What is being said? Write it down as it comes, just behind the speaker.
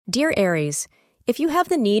Dear Aries, if you have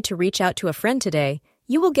the need to reach out to a friend today,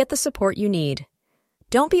 you will get the support you need.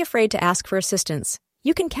 Don't be afraid to ask for assistance.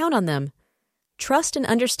 You can count on them. Trust and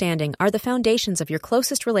understanding are the foundations of your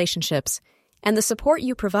closest relationships, and the support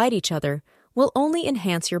you provide each other will only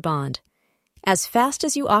enhance your bond. As fast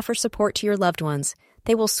as you offer support to your loved ones,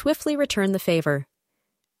 they will swiftly return the favor.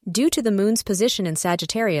 Due to the moon's position in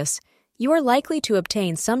Sagittarius, you are likely to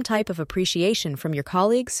obtain some type of appreciation from your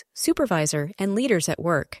colleagues, supervisor, and leaders at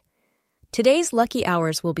work. Today's lucky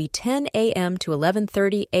hours will be 10 a.m. to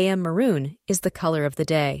 11:30 a.m. Maroon is the color of the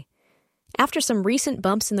day. After some recent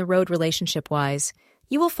bumps in the road relationship-wise,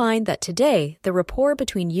 you will find that today the rapport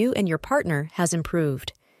between you and your partner has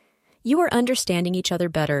improved. You are understanding each other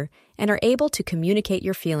better and are able to communicate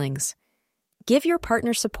your feelings. Give your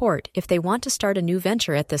partner support if they want to start a new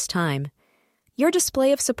venture at this time. Your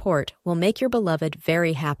display of support will make your beloved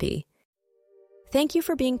very happy. Thank you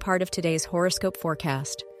for being part of today's horoscope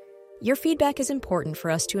forecast. Your feedback is important for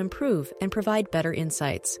us to improve and provide better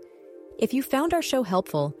insights. If you found our show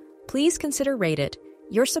helpful, please consider rate it.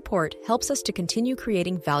 Your support helps us to continue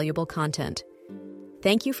creating valuable content.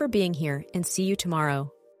 Thank you for being here and see you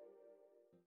tomorrow.